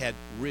never really had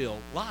real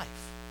life.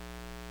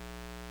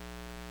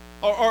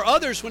 Or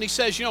others, when he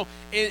says, you know,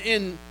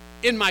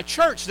 in my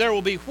church there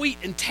will be wheat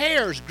and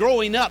tares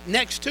growing up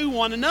next to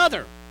one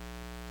another.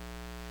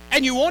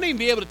 And you won't even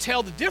be able to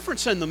tell the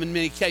difference in them in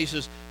many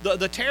cases.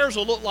 The tares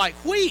will look like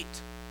wheat.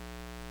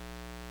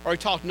 Or he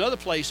talked in another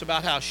place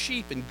about how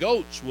sheep and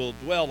goats will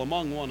dwell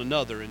among one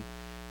another.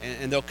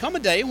 And there'll come a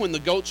day when the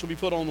goats will be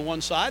put on the one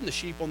side and the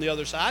sheep on the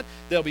other side.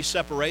 They'll be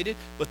separated.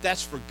 But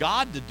that's for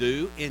God to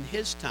do in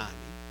His timing.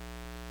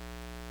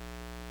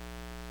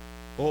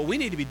 Well, what we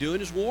need to be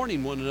doing is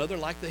warning one another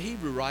like the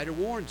Hebrew writer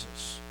warns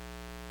us.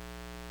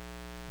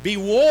 Be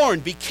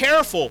warned. Be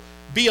careful.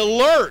 Be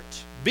alert.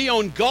 Be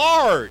on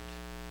guard.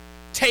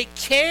 Take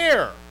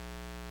care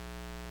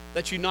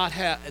that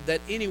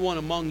that anyone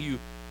among you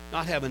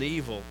not have an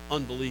evil,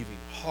 unbelieving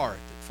heart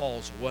that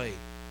falls away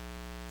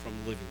from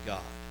the living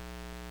God.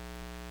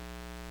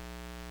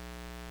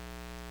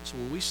 So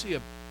when we see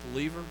a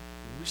believer,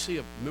 when we see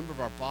a member of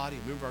our body,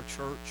 a member of our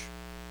church,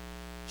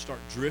 start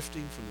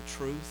drifting from the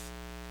truth,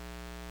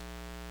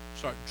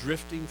 start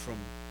drifting from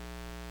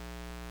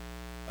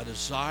a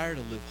desire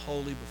to live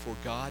holy before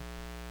God,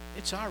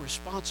 it's our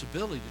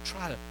responsibility to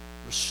try to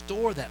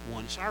restore that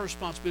one. It's our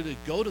responsibility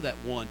to go to that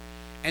one,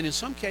 and in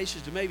some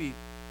cases to maybe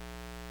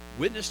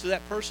witness to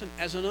that person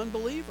as an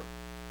unbeliever.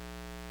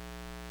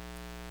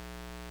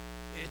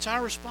 It's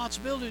our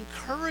responsibility to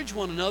encourage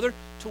one another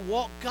to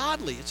walk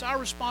godly. It's our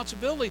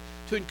responsibility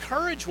to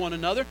encourage one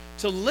another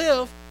to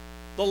live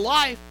the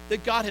life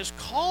that God has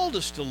called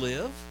us to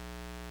live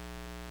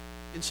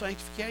in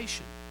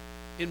sanctification,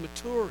 in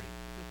maturity.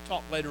 We'll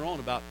talk later on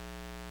about,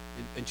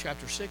 in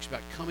chapter 6,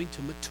 about coming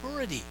to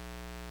maturity.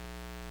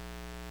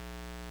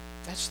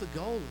 That's the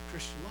goal of the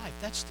Christian life.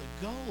 That's the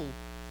goal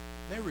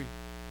of every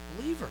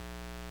believer.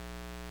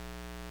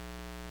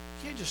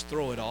 We can't just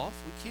throw it off.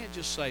 We can't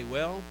just say,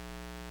 well,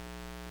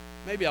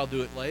 maybe I'll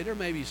do it later.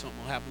 Maybe something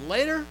will happen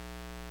later.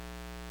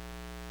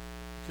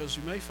 Because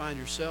you may find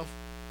yourself,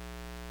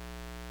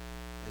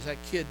 as that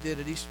kid did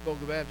at East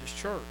Boca Baptist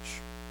Church,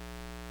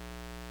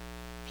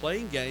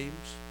 playing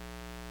games,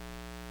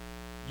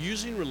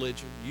 using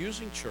religion,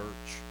 using church,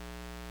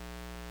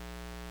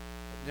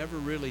 but never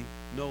really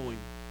knowing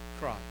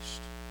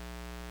Christ.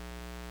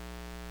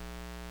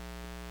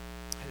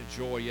 I had a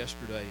joy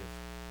yesterday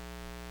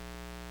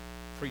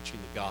of preaching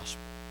the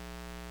gospel.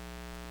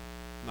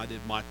 And I did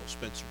Michael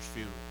Spencer's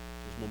funeral,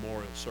 his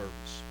memorial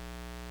service.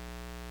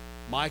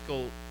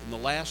 Michael, in the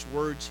last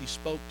words he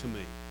spoke to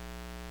me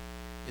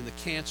in the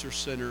cancer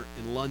center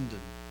in London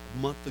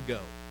a month ago,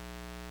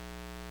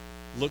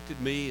 looked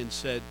at me and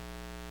said,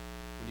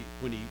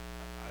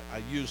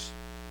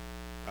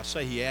 I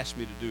say he asked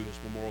me to do his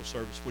memorial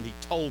service. When he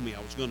told me I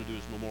was going to do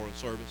his memorial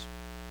service,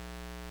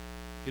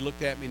 he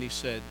looked at me and he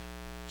said,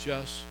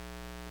 just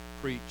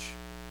preach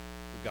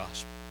the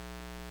gospel.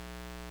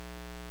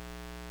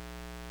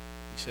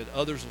 He said,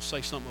 others will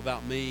say something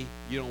about me.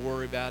 You don't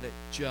worry about it.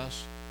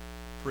 Just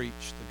preach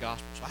the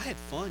gospel. So I had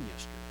fun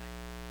yesterday.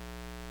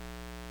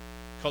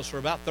 Because for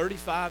about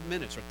 35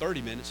 minutes, or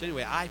 30 minutes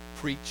anyway, I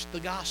preached the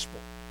gospel.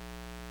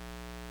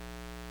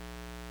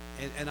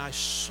 And I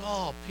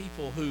saw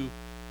people who,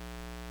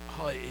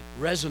 it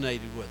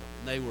resonated with them.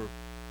 And they were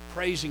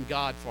praising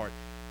God for it.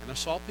 And I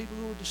saw people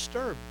who were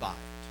disturbed by it.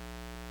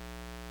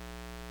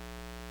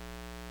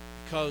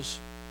 Because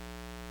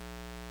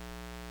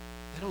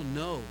they don't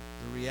know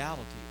the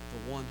reality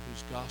of the one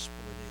whose gospel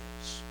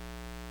it is.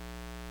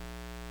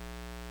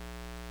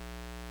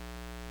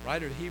 The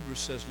writer of Hebrews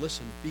says,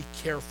 listen, be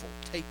careful,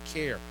 take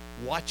care,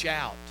 watch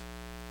out.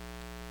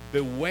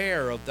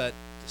 Beware of that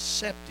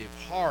deceptive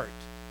heart.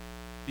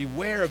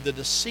 Beware of the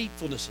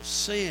deceitfulness of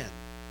sin.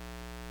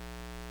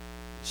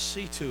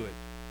 See to it.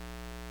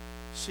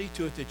 See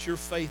to it that your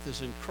faith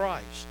is in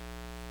Christ,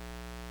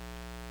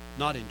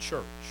 not in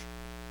church.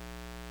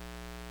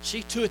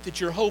 See to it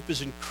that your hope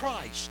is in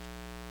Christ,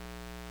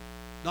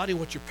 not in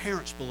what your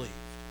parents believed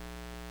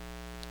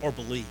or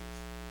believe.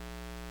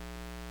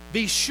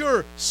 Be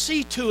sure,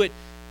 see to it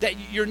that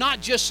you're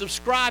not just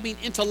subscribing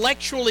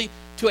intellectually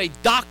to a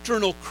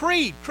doctrinal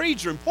creed.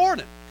 Creeds are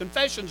important.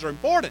 Confessions are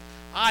important.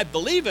 I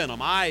believe in them.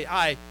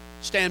 I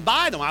stand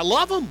by them. I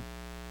love them.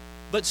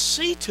 But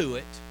see to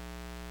it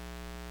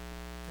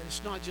that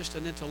it's not just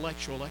an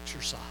intellectual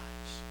exercise.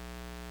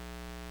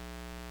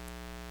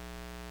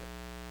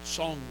 The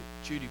song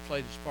Judy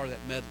played as part of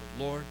that medley,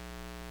 Lord,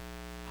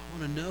 I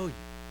want to know you.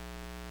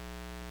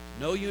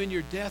 Know you in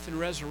your death and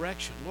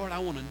resurrection. Lord, I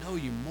want to know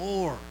you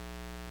more.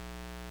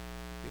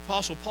 The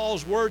Apostle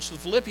Paul's words to the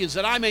Philippians,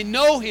 that I may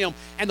know him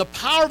and the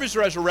power of his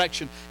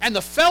resurrection and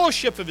the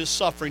fellowship of his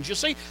sufferings. You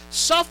see,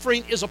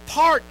 suffering is a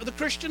part of the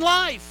Christian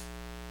life.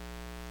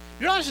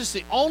 You realize it's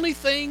the only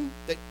thing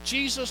that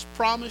Jesus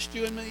promised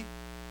you and me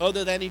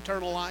other than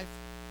eternal life?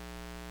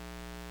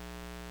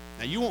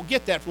 Now, you won't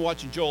get that from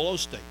watching Joel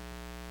Osteen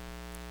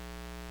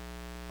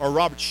or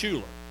Robert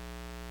Schuller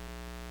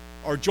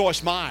or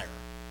Joyce Meyer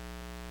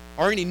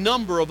or any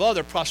number of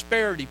other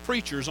prosperity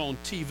preachers on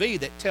TV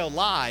that tell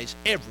lies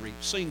every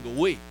single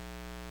week.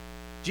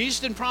 Jesus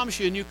didn't promise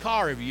you a new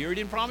car every year. He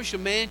didn't promise you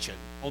a mansion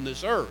on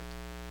this earth.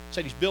 He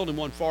said he's building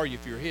one for you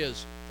if you're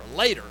his for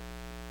later,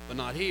 but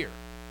not here.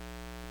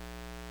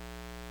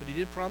 But he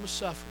did promise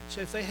suffering. He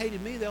said if they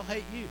hated me, they'll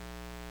hate you.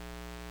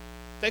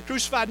 If they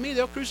crucified me,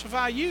 they'll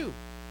crucify you.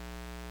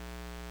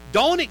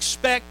 Don't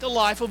expect a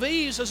life of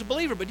ease as a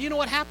believer. But do you know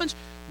what happens?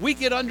 We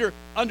get under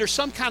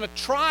some kind of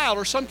trial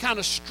or some kind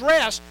of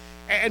stress,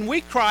 and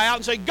we cry out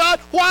and say, God,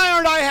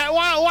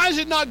 why is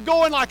it not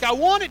going like I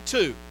want it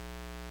to?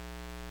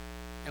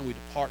 And we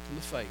depart from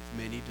the faith.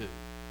 Many do.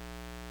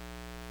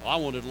 Well, I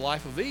wanted a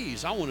life of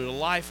ease. I wanted a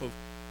life of,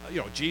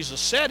 Jesus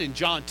said in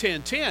John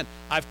 10:10,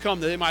 I've come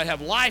that they might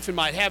have life and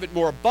might have it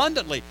more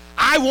abundantly.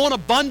 I want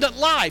abundant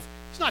life.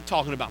 He's not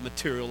talking about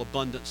material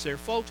abundance there,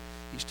 folks.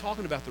 He's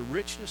talking about the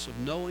richness of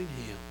knowing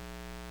him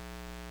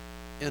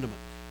intimately.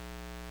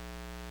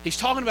 He's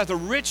talking about the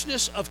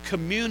richness of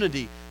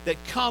community that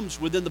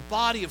comes within the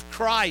body of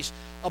Christ,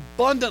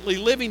 abundantly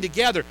living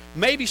together,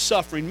 maybe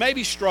suffering,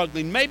 maybe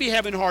struggling, maybe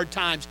having hard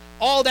times.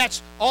 All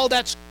that's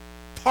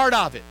part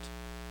of it.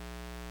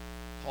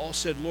 Paul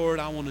said, Lord,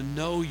 I want to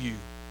know you.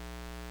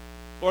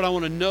 Lord, I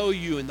want to know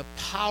you in the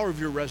power of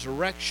your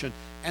resurrection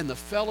and the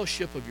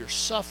fellowship of your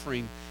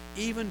suffering,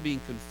 even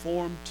being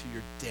conformed to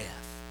your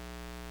death.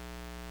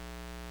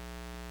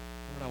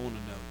 Lord, I want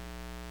to know you.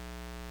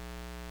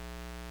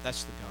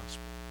 That's the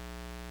gospel.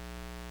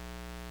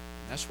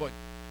 And that's what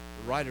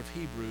the writer of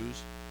Hebrews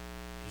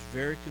is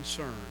very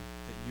concerned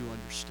that you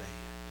understand.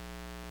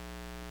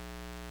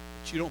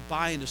 That you don't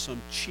buy into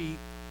some cheap,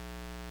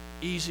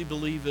 easy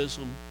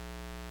believism.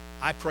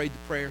 I prayed the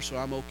prayer, so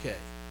I'm okay.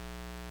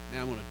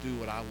 Now I'm going to do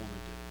what I want to do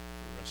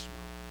for the rest of my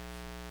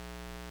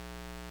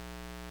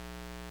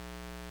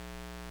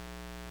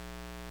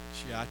life.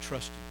 See, I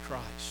trusted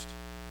Christ.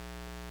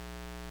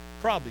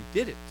 Probably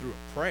did it through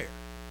a prayer,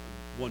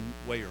 one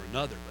way or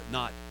another, but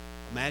not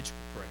a magical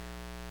prayer.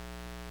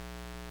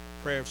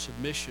 A prayer of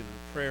submission,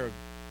 a prayer of,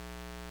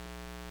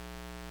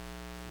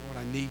 Lord,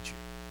 I need you.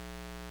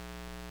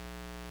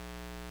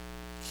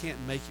 Can't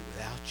make it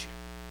without you.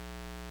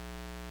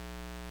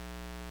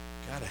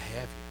 Got to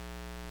have you.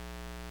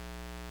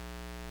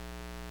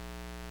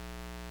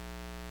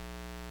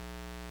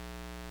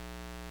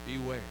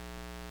 Beware.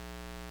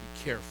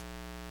 Be careful.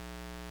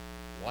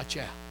 Watch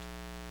out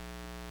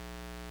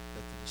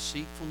that the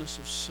deceitfulness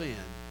of sin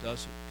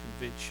doesn't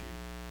convince you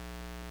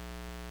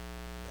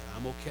that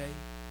I'm okay and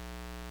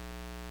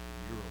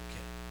you're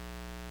okay.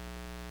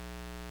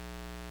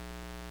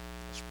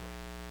 Let's pray.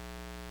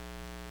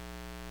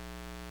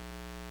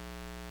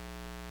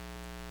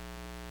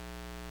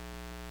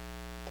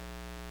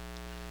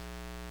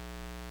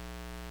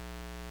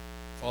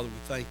 Father, we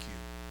thank you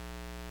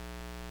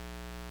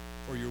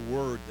for your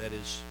word that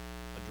is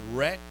a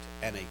direct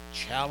and a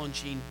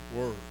challenging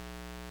word.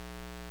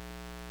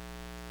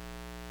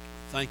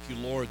 Thank you,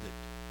 Lord, that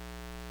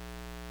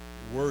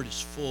your word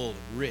is full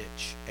and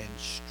rich and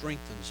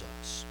strengthens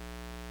us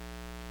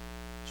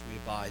as we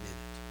abide in it.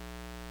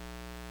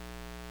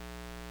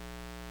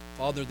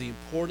 Father, the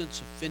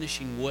importance of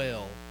finishing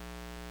well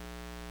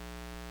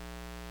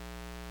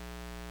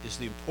is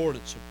the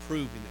importance of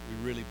proving that we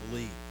really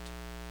believed.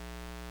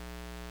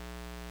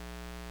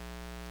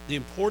 The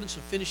importance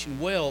of finishing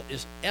well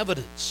is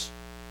evidence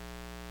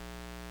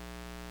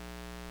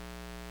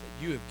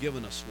that you have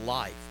given us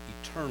life,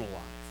 eternal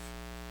life.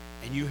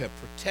 And you have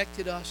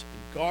protected us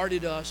and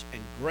guarded us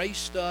and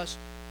graced us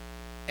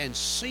and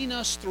seen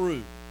us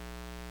through,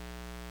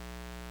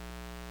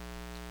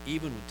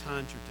 even when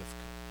times are difficult.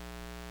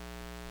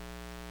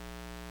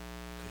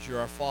 Because you're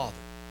our Father.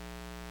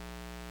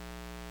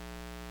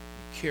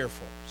 You care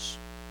for us.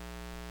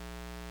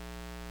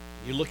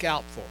 You look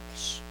out for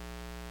us.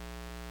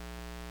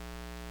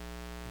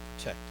 You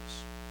protect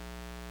us.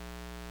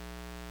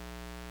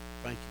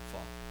 Thank you,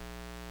 Father.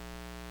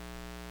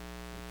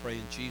 We pray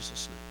in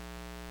Jesus' name.